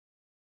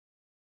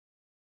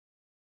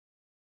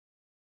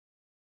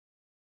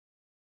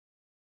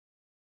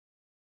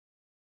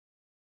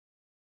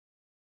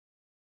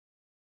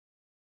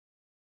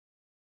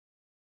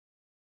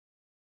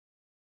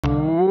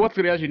What's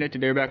good, guys?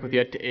 Today we're back with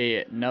yet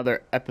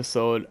another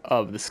episode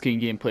of the skin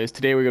gameplays.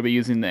 Today we're going to be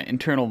using the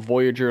internal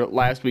Voyager.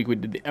 Last week we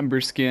did the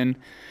Ember skin.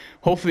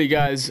 Hopefully you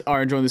guys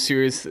are enjoying the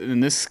series in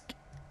this,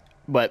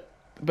 but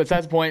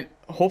besides the point,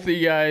 hopefully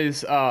you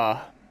guys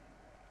are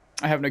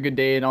having a good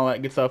day and all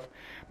that good stuff.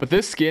 But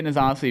this skin is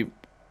honestly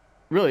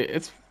really,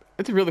 it's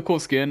a really cool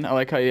skin. I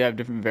like how you have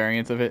different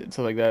variants of it and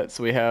stuff like that.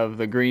 So we have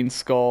the green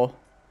skull.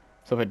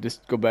 So if I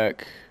just go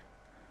back,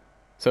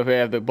 so if I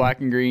have the black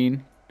and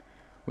green,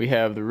 we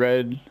have the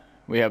red,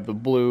 we have the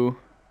blue,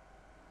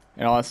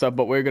 and all that stuff,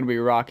 but we're going to be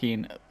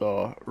rocking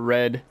the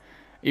red,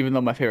 even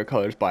though my favorite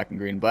color is black and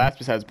green. But that's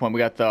besides the point. We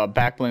got the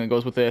back bling that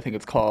goes with it. I think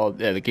it's called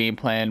the game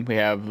plan. We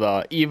have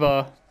the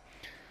Eva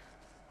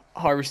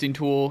harvesting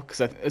tool, because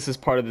this is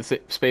part of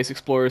the Space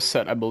Explorers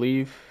set, I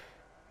believe.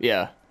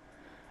 Yeah.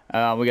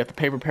 We got the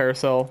paper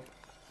parasol,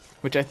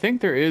 which I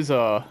think there is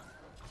a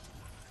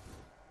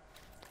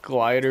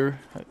glider.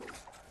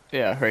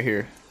 Yeah, right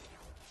here.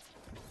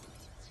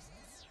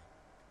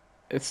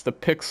 It's the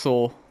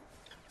pixel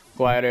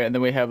glider, and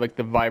then we have like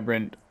the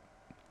vibrant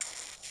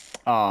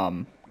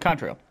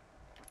contrail.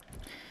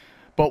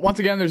 But once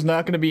again, there's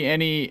not going to be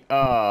any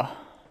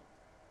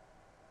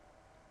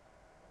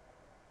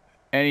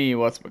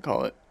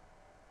whatchamacallit,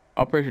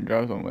 Operation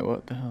Drop Zone. Wait,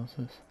 what the hell is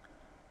this?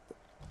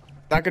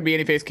 Not going to be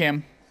any face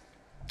cam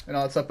and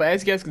all that stuff. But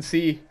as you guys can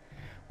see,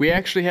 we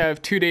actually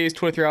have 2 days,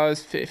 23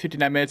 hours,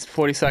 59 minutes,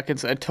 40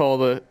 seconds until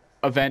the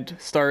event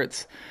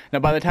starts. Now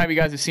by the time you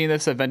guys have seen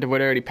this, event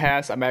would already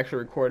pass. I'm actually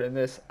recording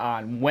this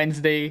on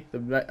Wednesday,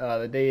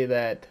 the day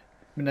that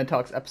Midnight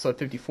Talks episode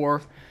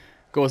 54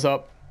 goes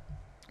up.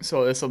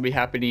 So this will be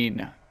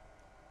happening.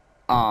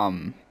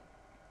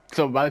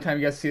 So by the time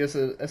you guys see this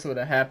would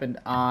have happened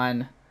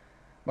on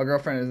my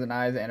girlfriend and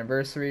I's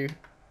anniversary.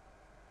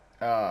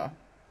 I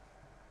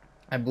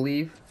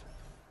believe.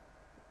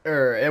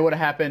 Or it would have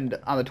happened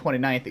on the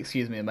 29th,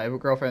 excuse me. My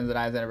girlfriend and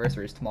I's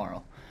anniversary is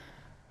tomorrow.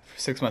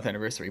 6-month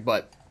anniversary,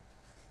 but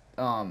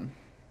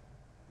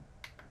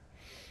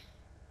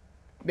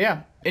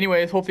yeah,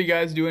 anyways, hopefully you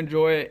guys do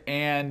enjoy it,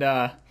 and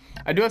I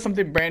do have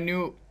something brand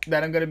new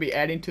that I'm going to be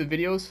adding to the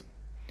videos,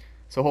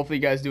 so hopefully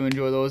you guys do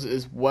enjoy those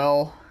as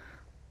well.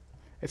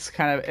 It's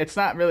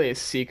not really a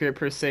secret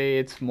per se,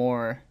 it's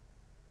more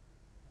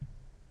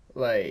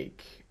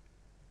like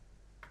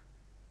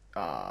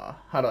how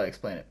do I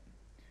explain it,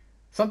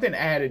 something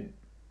added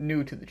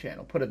new to the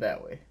channel, put it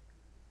that way.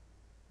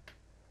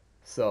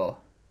 So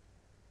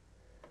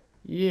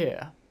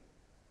yeah.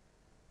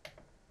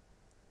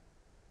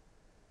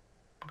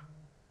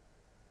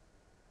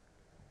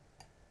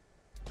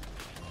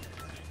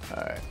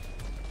 Alright.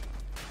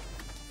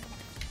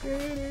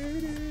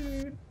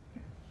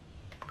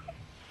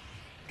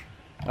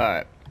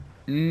 Alright.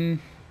 We're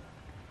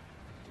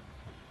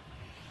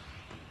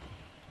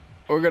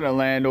gonna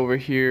land over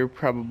here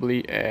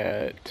probably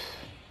at,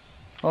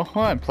 oh,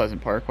 hold on,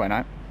 Pleasant Park, why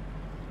not?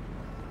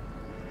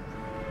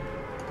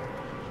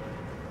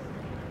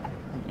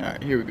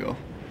 Alright, here we go.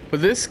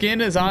 But this skin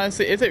is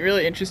honestly, it's a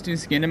really interesting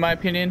skin in my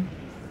opinion.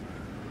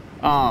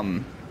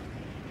 Now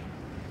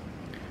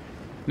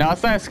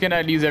it's not a skin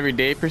I'd use every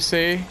day per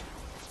se,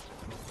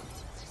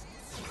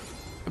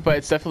 but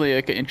it's definitely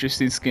like an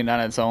interesting skin on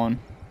its own.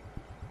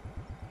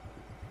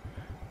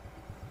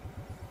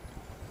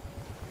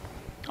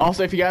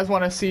 Also, if you guys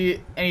want to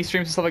see any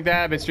streams and stuff like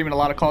that, I've been streaming a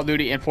lot of Call of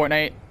Duty and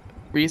Fortnite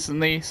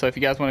recently, so if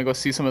you guys want to go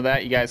see some of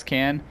that, you guys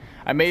can.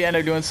 I may end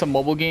up doing some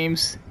mobile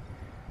games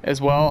as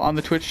well on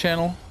the Twitch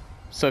channel,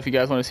 so if you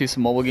guys want to see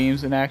some mobile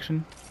games in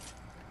action,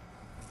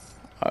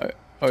 I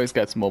always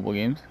got some mobile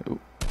games. Ooh.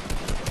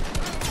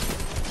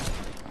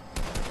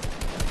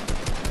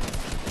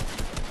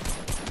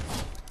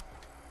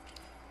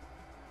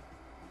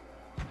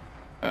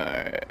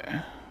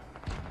 Alright.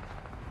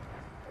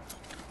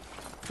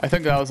 I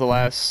think that was the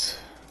last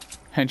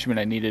henchman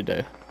I needed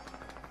to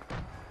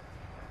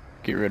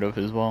get rid of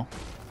as well.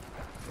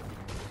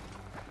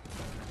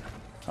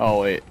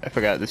 Oh wait, I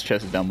forgot this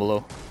chest is down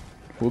below.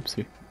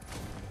 Whoopsie.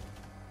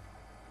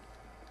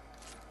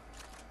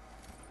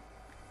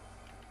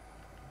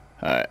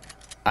 Alright.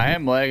 I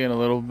am lagging a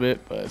little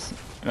bit, but it's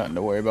nothing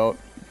to worry about.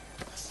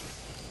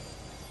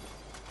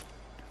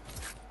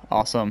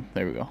 Awesome.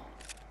 There we go.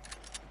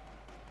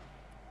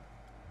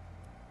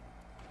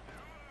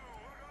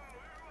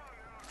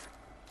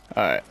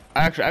 Alright.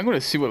 Actually, I'm going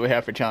to see what we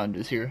have for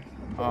challenges here.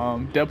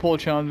 Deadpool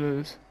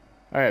challenges.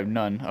 I have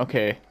none.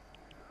 Okay.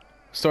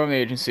 Storm the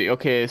agency.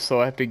 Okay,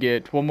 so I have to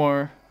get one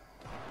more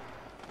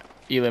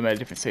elim at a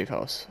different safe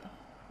house,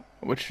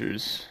 which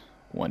there's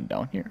one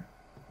down here.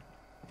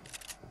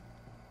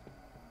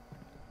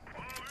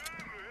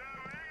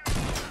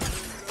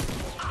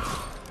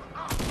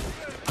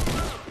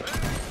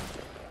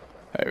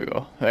 There we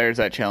go. There's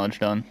that challenge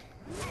done.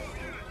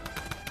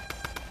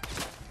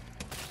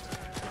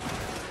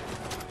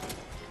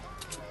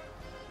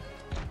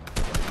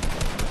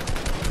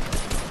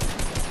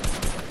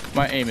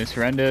 My aim is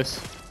horrendous.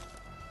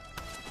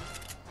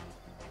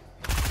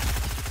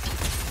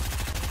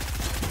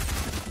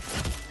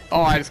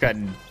 Oh, I just got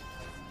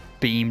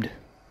beamed.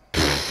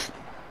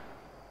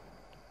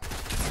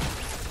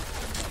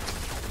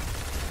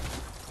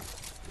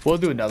 We'll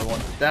do another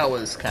one. That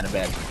was kind of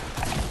bad.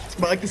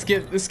 But like the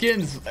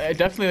skin's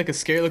definitely like a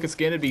scary looking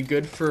skin. It'd be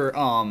good for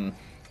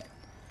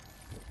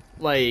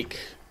like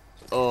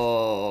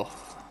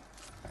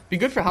be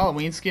good for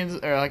Halloween skins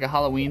or like a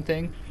Halloween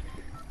thing,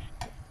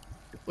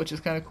 which is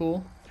kind of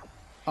cool.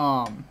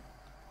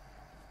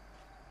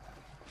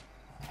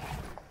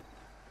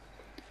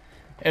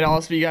 It'd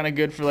also be kind of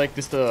good for like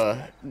just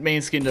the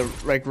main skin to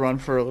like run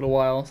for a little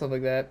while, stuff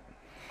like that.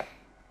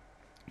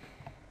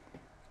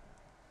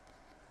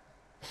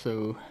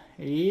 So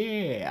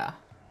yeah.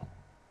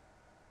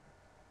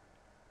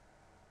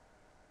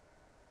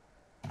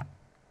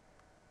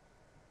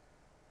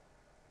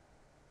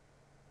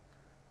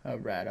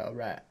 Alright,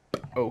 alright.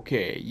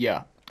 Okay,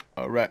 yeah.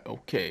 Alright,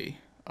 okay.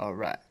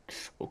 Alright.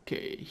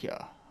 Okay,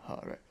 yeah.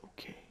 Alright,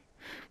 okay.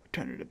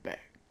 Return to the back.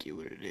 Get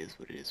what it is,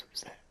 what it is, what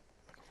is that?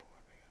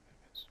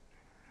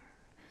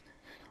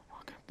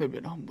 A little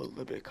bit humble, a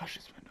little bit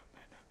cautious.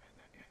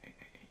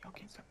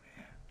 Okay,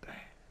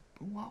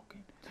 we're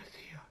walking.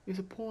 It's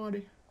a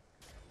party.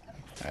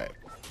 Alright.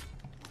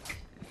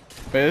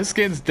 But this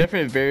skin's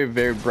definitely very,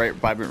 very bright,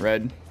 vibrant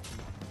red.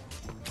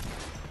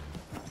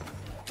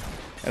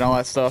 And all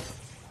that stuff.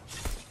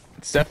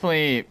 It's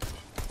definitely,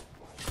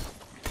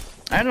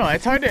 I don't know,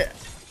 it's hard to,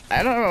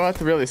 I don't know what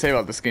to really say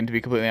about the skin, to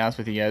be completely honest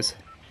with you guys.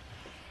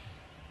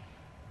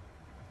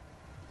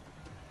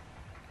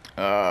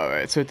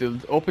 Alright, so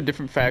to open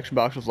different faction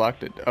boxes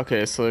locked it.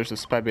 Okay, so there's a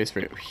spy base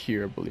right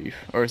here, I believe.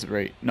 Or is it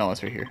right? No,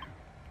 it's right here.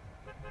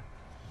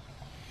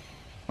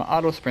 My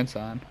auto sprint's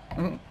on.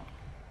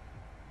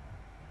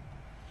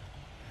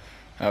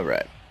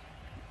 Alright.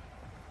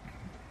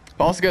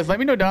 Also, guys, let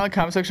me know down in the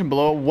comment section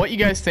below what you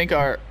guys think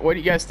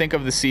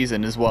of the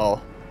season as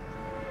well.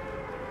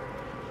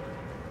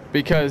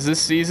 Because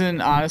this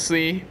season,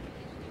 honestly,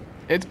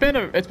 it's been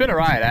a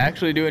ride. I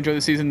actually do enjoy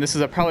the season. This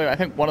is probably, I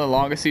think, one of the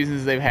longest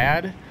seasons they've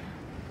had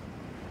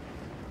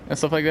and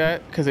stuff like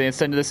that, because they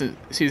extended this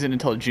season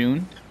until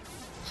June.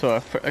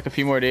 So like a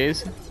few more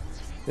days,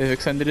 they've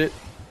extended it.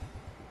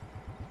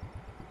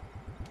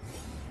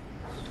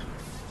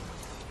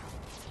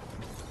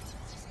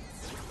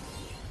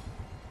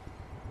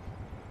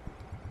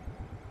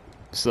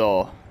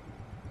 So,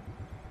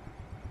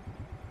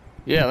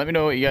 yeah, let me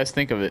know what you guys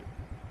think of it.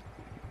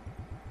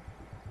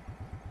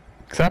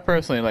 Because I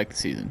personally like the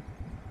season.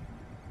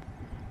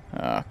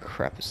 Ah,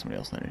 crap, there's somebody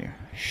else in here.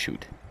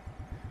 Shoot.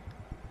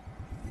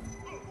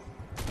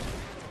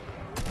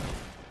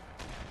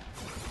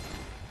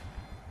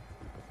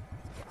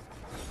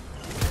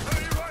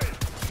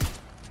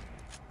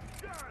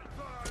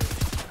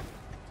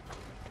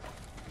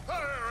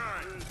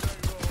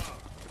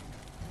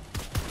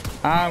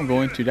 I'm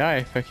going to die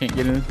if I can't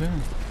get in this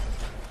thing.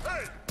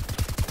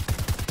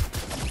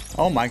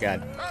 Oh my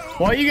god.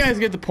 Well, you guys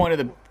get the point of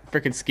the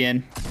freaking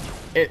skin.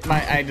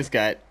 I just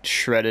got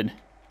shredded.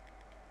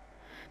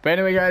 But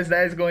anyway, guys,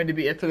 that is going to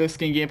be it for this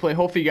skin gameplay.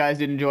 Hopefully you guys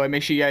did enjoy.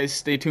 Make sure you guys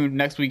stay tuned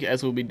next week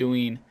as we'll be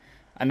doing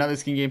another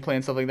skin gameplay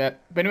and stuff like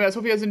that. But anyway, guys,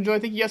 hope you guys enjoy.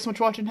 Thank you guys so much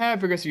for watching. Have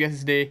a good rest of you guys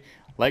today.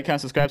 Like, comment,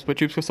 subscribe, support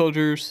troops for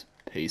soldiers.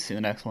 Peace. See you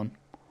in the next one.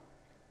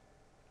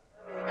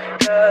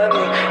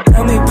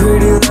 Tell me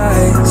pretty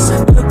lies,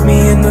 look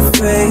me in the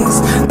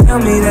face. Tell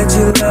me that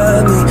you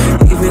love me,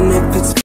 even if it's